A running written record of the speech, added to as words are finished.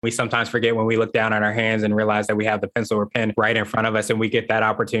We sometimes forget when we look down at our hands and realize that we have the pencil or pen right in front of us and we get that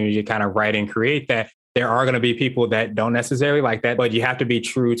opportunity to kind of write and create that. There are going to be people that don't necessarily like that, but you have to be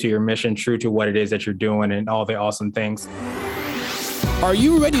true to your mission, true to what it is that you're doing and all the awesome things. Are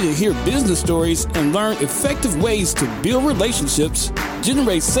you ready to hear business stories and learn effective ways to build relationships,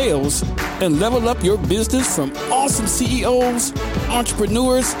 generate sales, and level up your business from awesome CEOs,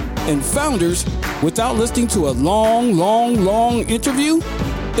 entrepreneurs, and founders without listening to a long interview?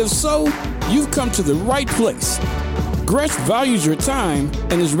 If so, you've come to the right place. Gresh values your time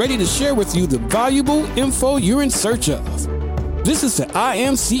and is ready to share with you the valuable info you're in search of. This is the I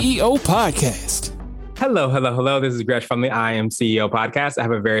Am CEO podcast. Hello. This is Gresh from the I Am CEO podcast. I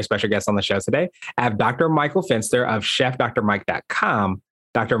have a very special guest on the show today. I have Dr. Michael Finster of ChefDrMike.com.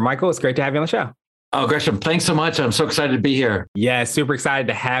 Dr. Michael, it's great to have you on the show. Oh, Gresham, thanks so much. I'm so excited to be here. Yeah, super excited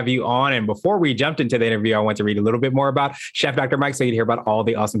to have you on. And before we jumped into the interview, I want to read a little bit more about Chef Dr. Mike so you can hear about all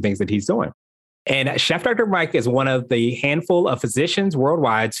the awesome things that he's doing. And Chef Dr. Mike is one of the handful of physicians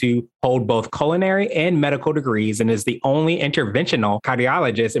worldwide to hold both culinary and medical degrees and is the only interventional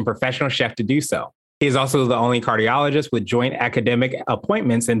cardiologist and professional chef to do so. He is also the only cardiologist with joint academic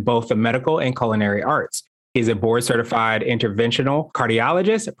appointments in both the medical and culinary arts. He's a board-certified interventional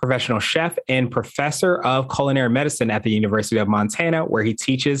cardiologist, professional chef, and professor of culinary medicine at the University of Montana, where he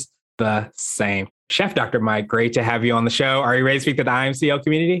teaches the same. Chef Dr. Mike, great to have you on the show. Are you ready to speak to the IMCO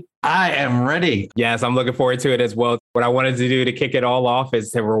community? I am ready. Yes, I'm looking forward to it as well. What I wanted to do to kick it all off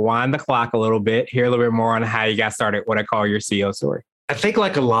is to rewind the clock a little bit, hear a little bit more on how you got started, what I call your CEO story. I think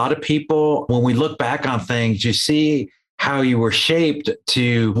like a lot of people, when we look back on things, you see how you were shaped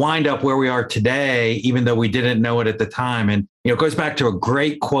to wind up where we are today, even though we didn't know it at the time. And, it goes back to a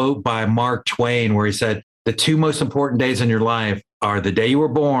great quote by Mark Twain, where he said, the two most important days in your life are the day you were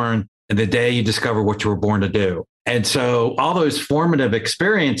born and the day you discover what you were born to do. And so all those formative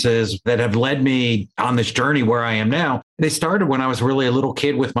experiences that have led me on this journey where I am now, they started when I was really a little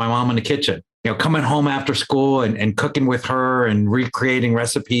kid with my mom in the kitchen. Coming home after school and cooking with her and recreating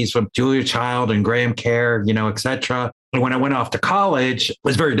recipes from Julia Child and Graham Kerr, et cetera. And when I went off to college, it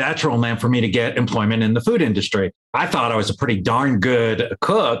was very natural then for me to get employment in the food industry. I thought I was a pretty darn good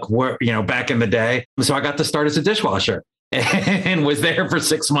cook, back in the day. So I got to start as a dishwasher and was there for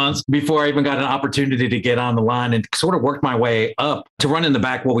 6 months before I even got an opportunity to get on the line and sort of worked my way up to run in the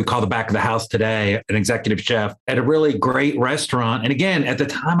back, what we call the back of the house today, an executive chef at a really great restaurant. And again, at the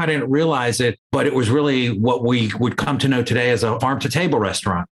time, I didn't realize it, but it was really what we would come to know today as a farm to table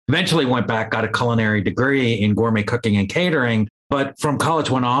restaurant. Eventually went back, got a culinary degree in gourmet cooking and catering, but from college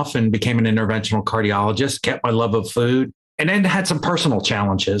went off and became an interventional cardiologist, kept my love of food. And then had some personal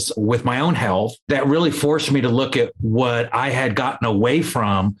challenges with my own health that really forced me to look at what I had gotten away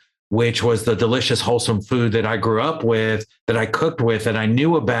from, which was the delicious, wholesome food that I grew up with, that I cooked with, that I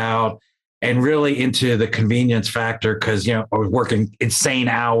knew about, and really into the convenience factor because, I was working insane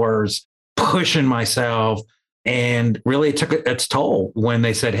hours, pushing myself. And really it took its toll when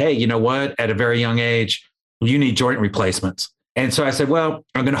they said, hey, you know what? At a very young age, you need joint replacements. And so I said, well,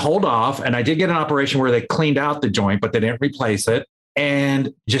 I'm going to hold off. And I did get an operation where they cleaned out the joint, but they didn't replace it.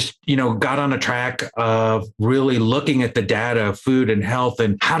 And just, got on a track of really looking at the data of food and health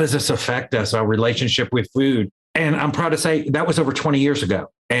and how does this affect us, our relationship with food. And I'm proud to say that was over 20 years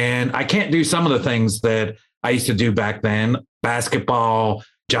ago. And I can't do some of the things that I used to do back then, basketball,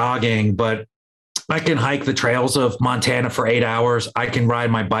 jogging, but I can hike the trails of Montana for 8 hours. I can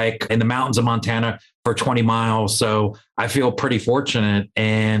ride my bike in the mountains of Montana for 20 miles. So I feel pretty fortunate,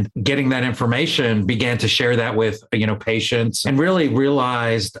 and getting that information, began to share that with, patients, and really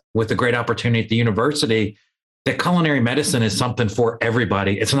realized with the great opportunity at the university that culinary medicine is something for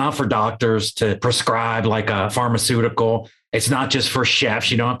everybody. It's not for doctors to prescribe like a pharmaceutical. It's not just for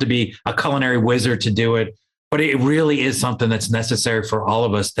chefs. You don't have to be a culinary wizard to do it. But it really is something that's necessary for all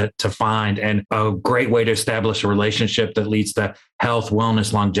of us to find, and a great way to establish a relationship that leads to health,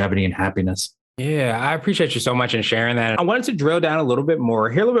 wellness, longevity, and happiness. Yeah, I appreciate you so much in sharing that. I wanted to drill down a little bit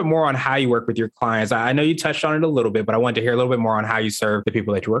more, hear a little bit more on how you work with your clients. I know you touched on it a little bit, but I wanted to hear a little bit more on how you serve the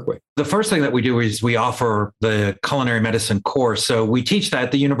people that you work with. The first thing that we do is we offer the culinary medicine course. So we teach that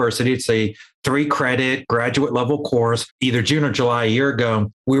at the university. It's a 3-credit graduate level course. Either June or July a year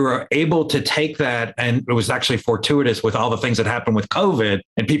ago, we were able to take that, and it was actually fortuitous with all the things that happened with COVID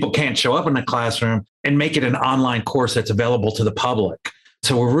and people can't show up in the classroom, and make it an online course that's available to the public.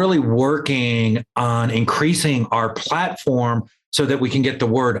 So we're really working on increasing our platform so that we can get the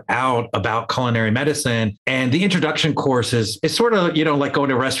word out about culinary medicine. And the introduction course is sort of, like going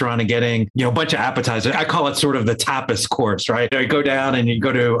to a restaurant and getting, a bunch of appetizers. I call it sort of the tapas course, right? You go down and you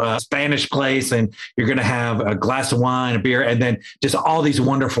go to a Spanish place and you're going to have a glass of wine, a beer, and then just all these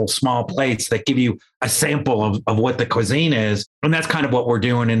wonderful small plates that give you a sample of what the cuisine is. And that's kind of what we're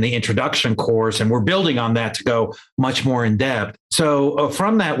doing in the introduction course. And we're building on that to go much more in depth. So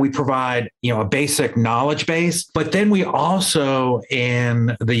from that, we provide, a basic knowledge base, but then we also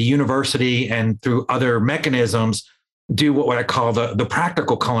in the university and through other mechanisms do what I call the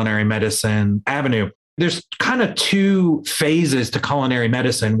practical culinary medicine avenue. There's kind of two phases to culinary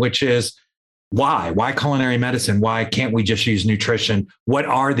medicine, which is why culinary medicine? Why can't we just use nutrition? What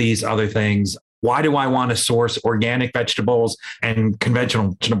are these other things? Why do I want to source organic vegetables and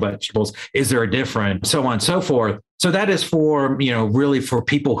conventional vegetables? Is there a difference? So on and so forth. So that is for, really for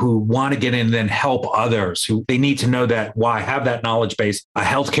people who want to get in and then help others who they need to know that why, have that knowledge base,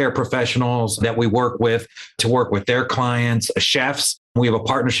 healthcare professionals that we work with to work with their clients, chefs. We have a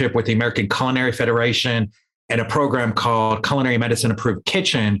partnership with the American Culinary Federation and a program called Culinary Medicine Approved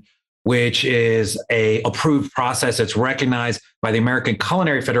Kitchen, which is a approved process that's recognized by the American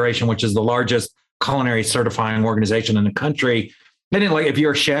Culinary Federation, which is the largest culinary certifying organization in the country. Then if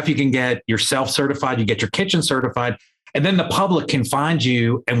you're a chef, you can get yourself certified, you get your kitchen certified, and then the public can find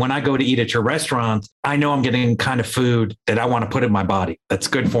you. And when I go to eat at your restaurant, I know I'm getting kind of food that I want to put in my body that's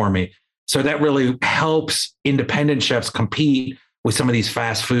good for me. So that really helps independent chefs compete with some of these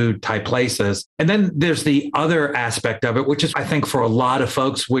fast food type places. And then there's the other aspect of it, which is, I think, for a lot of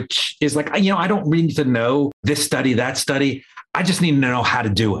folks, which is like, I don't need to know this study, that study. I just need to know how to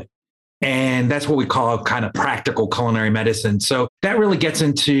do it. And that's what we call kind of practical culinary medicine. So that really gets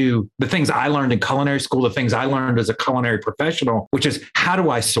into the things I learned in culinary school, the things I learned as a culinary professional, which is how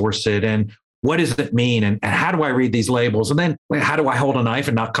do I source it? And what does it mean? And how do I read these labels? And then how do I hold a knife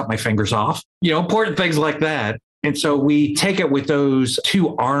and not cut my fingers off? Important things like that. And so we take it with those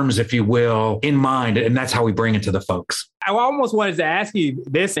two arms, if you will, in mind. And that's how we bring it to the folks. I almost wanted to ask you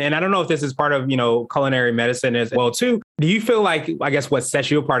this, and I don't know if this is part of, culinary medicine as well, too. Do you feel like, I guess, what sets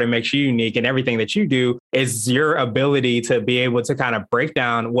you apart and makes you unique and everything that you do is your ability to be able to kind of break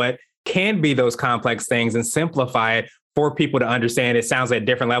down what can be those complex things and simplify it for people to understand? It sounds at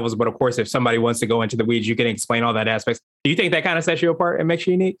different levels, but of course, if somebody wants to go into the weeds, you can explain all that aspects. Do you think that kind of sets you apart and makes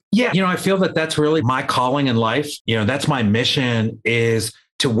you unique? Yeah. I feel that that's really my calling in life. That's my mission, is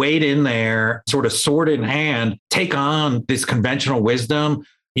to wade in there, sort of sword in hand, take on this conventional wisdom.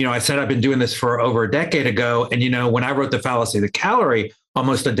 I said I've been doing this for over a decade ago. And, when I wrote The Fallacy of the Calorie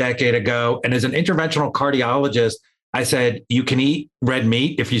almost a decade ago, and as an interventional cardiologist, I said, you can eat red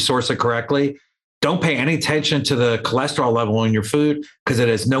meat if you source it correctly. Don't pay any attention to the cholesterol level in your food because it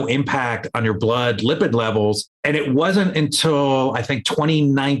has no impact on your blood lipid levels. And it wasn't until I think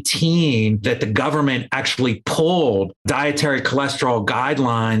 2019 that the government actually pulled dietary cholesterol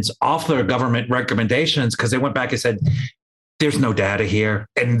guidelines off their government recommendations, because they went back and said, there's no data here.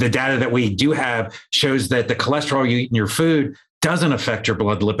 And the data that we do have shows that the cholesterol you eat in your food doesn't affect your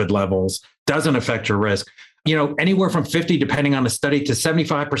blood lipid levels, doesn't affect your risk. Anywhere from 50, depending on the study, to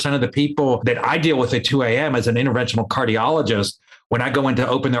 75% of the people that I deal with at 2 a.m. as an interventional cardiologist, when I go in to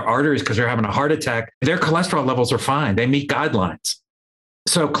open their arteries because they're having a heart attack, their cholesterol levels are fine. They meet guidelines.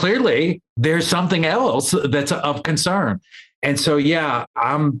 So clearly there's something else that's of concern. And so, yeah,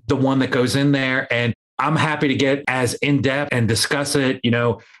 I'm the one that goes in there, and I'm happy to get as in-depth and discuss it,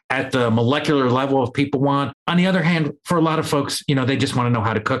 at the molecular level if people want. On the other hand, for a lot of folks, they just want to know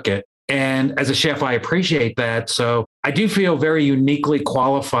how to cook it. And as a chef, I appreciate that. So I do feel very uniquely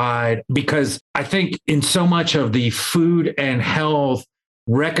qualified, because I think in so much of the food and health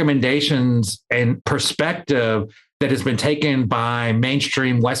recommendations and perspective that has been taken by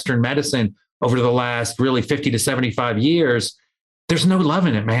mainstream Western medicine over the last really 50 to 75 years, there's no love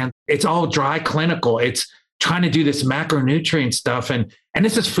in it, man. It's all dry clinical. It's trying to do this macronutrient stuff. And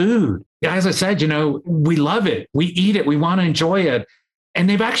this is food. As I said, we love it. We eat it. We want to enjoy it. And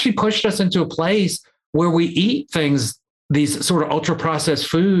they've actually pushed us into a place where we eat things, these sort of ultra processed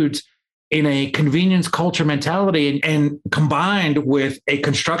foods, in a convenience culture mentality, and combined with a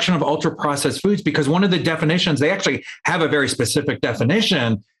construction of ultra processed foods, because one of the definitions, they actually have a very specific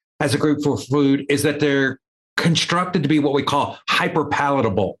definition as a group for food, is that they're constructed to be what we call hyper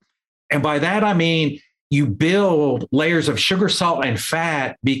palatable. And by that, I mean, you build layers of sugar, salt, and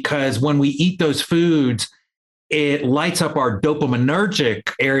fat, because when we eat those foods, it lights up our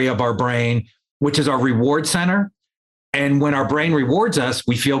dopaminergic area of our brain, which is our reward center. And when our brain rewards us,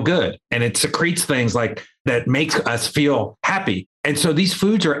 we feel good. And it secretes things like that makes us feel happy. And so these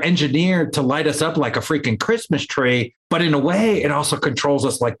foods are engineered to light us up like a freaking Christmas tree. But in a way, it also controls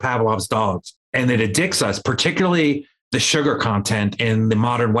us like Pavlov's dogs. And it addicts us, particularly the sugar content in the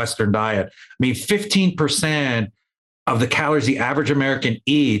modern Western diet. I mean, 15% of the calories the average American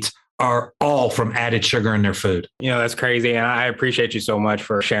eats are all from added sugar in their food. That's crazy. And I appreciate you so much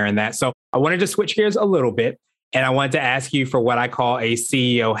for sharing that. So I wanted to switch gears a little bit. And I wanted to ask you for what I call a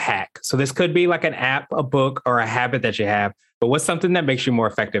CEO hack. So this could be like an app, a book, or a habit that you have. But what's something that makes you more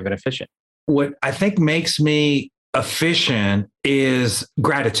effective and efficient? What I think makes me efficient is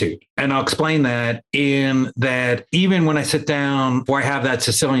gratitude. And I'll explain that in that even when I sit down or I have that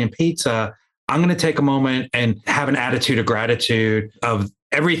Sicilian pizza, I'm going to take a moment and have an attitude of gratitude of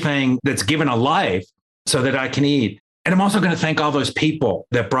everything that's given a life so that I can eat. And I'm also going to thank all those people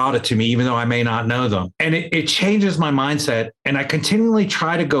that brought it to me, even though I may not know them. And it changes my mindset. And I continually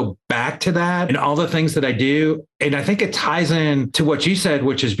try to go back to that and all the things that I do. And I think it ties in to what you said,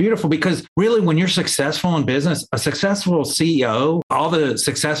 which is beautiful, because really when you're successful in business, a successful CEO, all the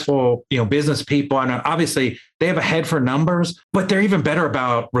successful, business people, and obviously they have a head for numbers, but they're even better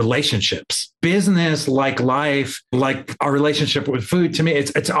about relationships. Business, like life, like our relationship with food, to me,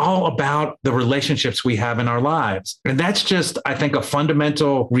 it's all about the relationships we have in our lives. And that's just, I think, a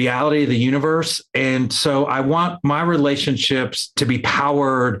fundamental reality of the universe. And so I want my relationships to be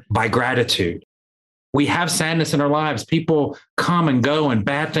powered by gratitude. We have sadness in our lives. People come and go and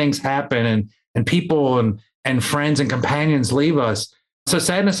bad things happen and people and friends and companions leave us. So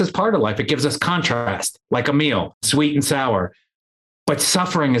sadness is part of life. It gives us contrast, like a meal, sweet and sour. But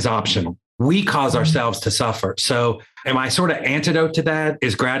suffering is optional. We cause ourselves to suffer. So my sort of antidote to that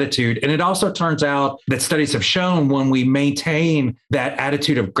is gratitude. And it also turns out that studies have shown when we maintain that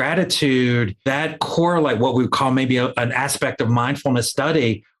attitude of gratitude, that correlate what we call maybe an aspect of mindfulness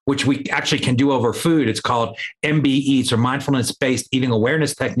study, which we actually can do over food. It's called MB Eats, or mindfulness-based eating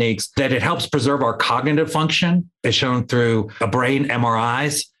awareness techniques, that it helps preserve our cognitive function, as shown through a brain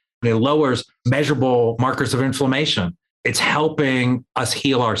MRIs. It lowers measurable markers of inflammation. It's helping us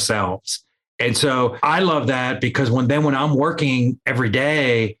heal ourselves. And so I love that because when I'm working every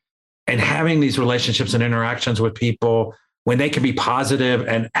day and having these relationships and interactions with people, when they can be positive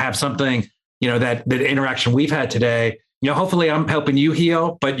and have something, that interaction we've had today, hopefully I'm helping you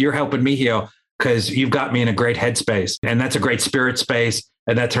heal, but you're helping me heal because you've got me in a great headspace. And that's a great spirit space.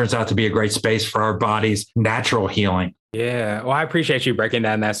 And that turns out to be a great space for our body's natural healing. Yeah. Well, I appreciate you breaking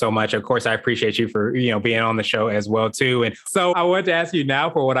down that so much. Of course, I appreciate you for, being on the show as well, too. And so I wanted to ask you now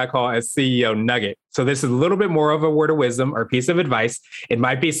for what I call a CEO nugget. So this is a little bit more of a word of wisdom or piece of advice. It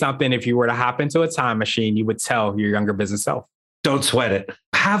might be something, if you were to hop into a time machine, you would tell your younger business self. Don't sweat it.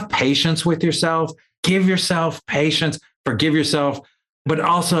 Have patience with yourself. Give yourself patience. Forgive yourself, but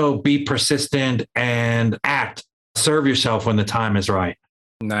also be persistent and serve yourself when the time is right.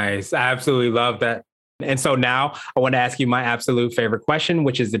 Nice. I absolutely love that. And so now I want to ask you my absolute favorite question,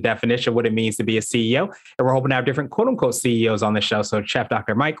 which is the definition of what it means to be a CEO. And we're hoping to have different quote unquote CEOs on the show. So Chef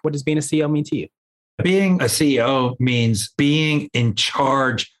Dr. Mike, what does being a CEO mean to you? Being a CEO means being in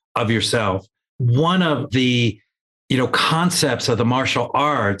charge of yourself. One of the, concepts of the martial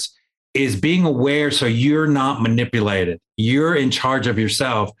arts is being aware so you're not manipulated. You're in charge of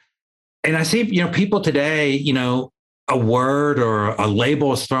yourself. And I see, people today, a word or a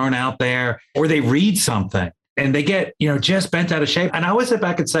label is thrown out there, or they read something and they get, just bent out of shape. And I always sit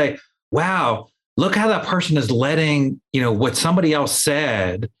back and say, wow, look how that person is letting, what somebody else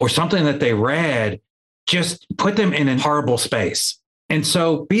said or something that they read, just put them in a horrible space. And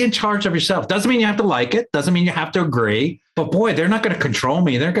so be in charge of yourself. Doesn't mean you have to like it. Doesn't mean you have to agree. But boy, they're not going to control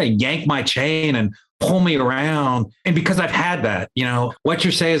me. They're going to yank my chain and pull me around. And because I've had that, what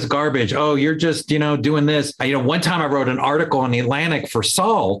you say is garbage. Oh, you're just, doing this. One time I wrote an article in the Atlantic for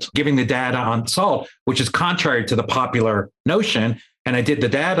salt, giving the data on salt, which is contrary to the popular notion. And I did the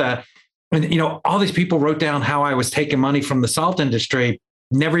data. And, all these people wrote down how I was taking money from the salt industry.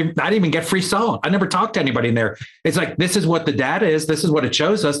 I didn't even get free salt. I never talked to anybody in there. It's like, this is what the data is. This is what it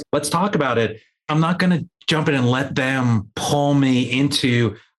shows us. Let's talk about it. I'm not going to jump in and let them pull me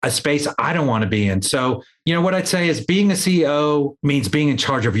into a space I don't want to be in. So, what I'd say is being a CEO means being in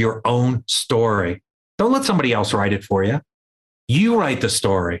charge of your own story. Don't let somebody else write it for you. You write the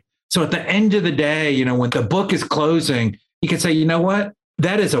story. So at the end of the day, when the book is closing, you can say, you know what?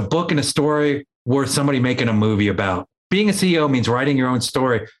 That is a book and a story worth somebody making a movie about. Being a CEO means writing your own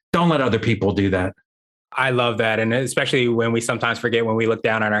story. Don't let other people do that. I love that. And especially when we sometimes forget, when we look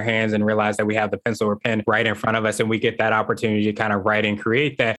down at our hands and realize that we have the pencil or pen right in front of us and we get that opportunity to kind of write and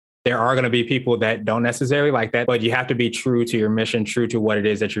create that. There are going to be people that don't necessarily like that, but you have to be true to your mission, true to what it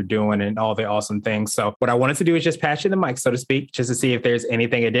is that you're doing and all the awesome things. So what I wanted to do is just pass you the mic, so to speak, just to see if there's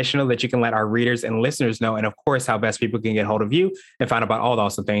anything additional that you can let our readers and listeners know. And of course, how best people can get hold of you and find out about all the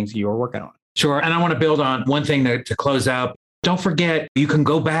awesome things you're working on. Sure. And I want to build on one thing to close out. Don't forget, you can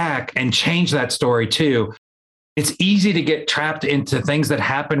go back and change that story too. It's easy to get trapped into things that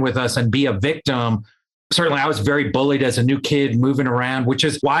happen with us and be a victim. Certainly, I was very bullied as a new kid moving around, which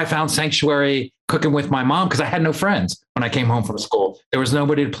is why I found sanctuary cooking with my mom, because I had no friends when I came home from school. There was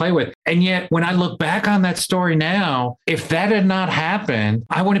nobody to play with. And yet, when I look back on that story now, if that had not happened,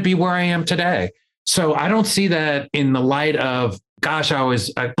 I wouldn't be where I am today. So I don't see that in the light of, gosh, I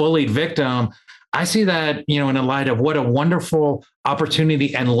was a bullied victim. I see that, in the light of what a wonderful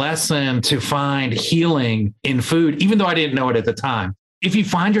opportunity and lesson to find healing in food, even though I didn't know it at the time. If you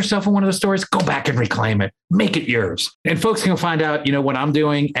find yourself in one of those stories, go back and reclaim it. Make it yours. And folks can find out, what I'm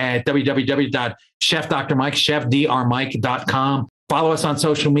doing at www.chefdrmike.com. Follow us on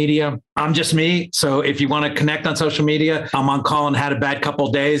social media. I'm just me. So if you want to connect on social media, I'm on call and had a bad couple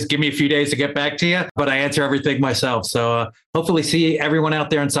of days. Give me a few days to get back to you, but I answer everything myself. So hopefully see everyone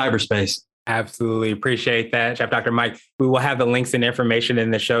out there in cyberspace. Absolutely. Appreciate that, Chef Dr. Mike. We will have the links and information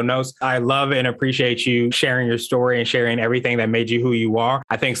in the show notes. I love and appreciate you sharing your story and sharing everything that made you who you are.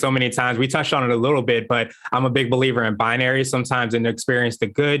 I think so many times we touched on it a little bit, but I'm a big believer in binaries. Sometimes in experience the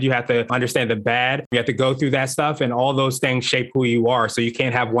good, you have to understand the bad. You have to go through that stuff, and all those things shape who you are. So you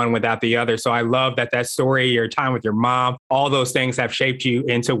can't have one without the other. So I love that story, your time with your mom, all those things have shaped you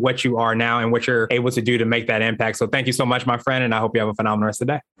into what you are now and what you're able to do to make that impact. So thank you so much, my friend. And I hope you have a phenomenal rest of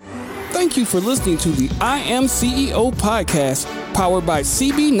the day. Thank you for listening to the I Am CEO podcast, powered by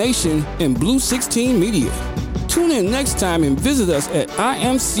CB Nation and Blue 16 Media. Tune in next time and visit us at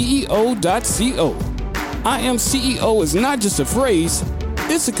imceo.co. I Am CEO is not just a phrase,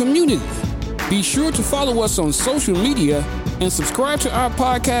 it's a community. Be sure to follow us on social media and subscribe to our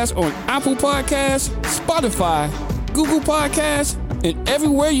podcast on Apple Podcasts, Spotify, Google Podcasts, and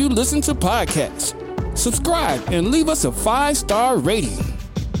everywhere you listen to podcasts. Subscribe and leave us a 5-star rating.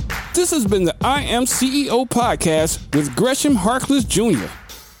 This has been the I Am CEO podcast with Gresham Harkless Jr.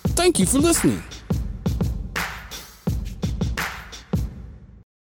 Thank you for listening.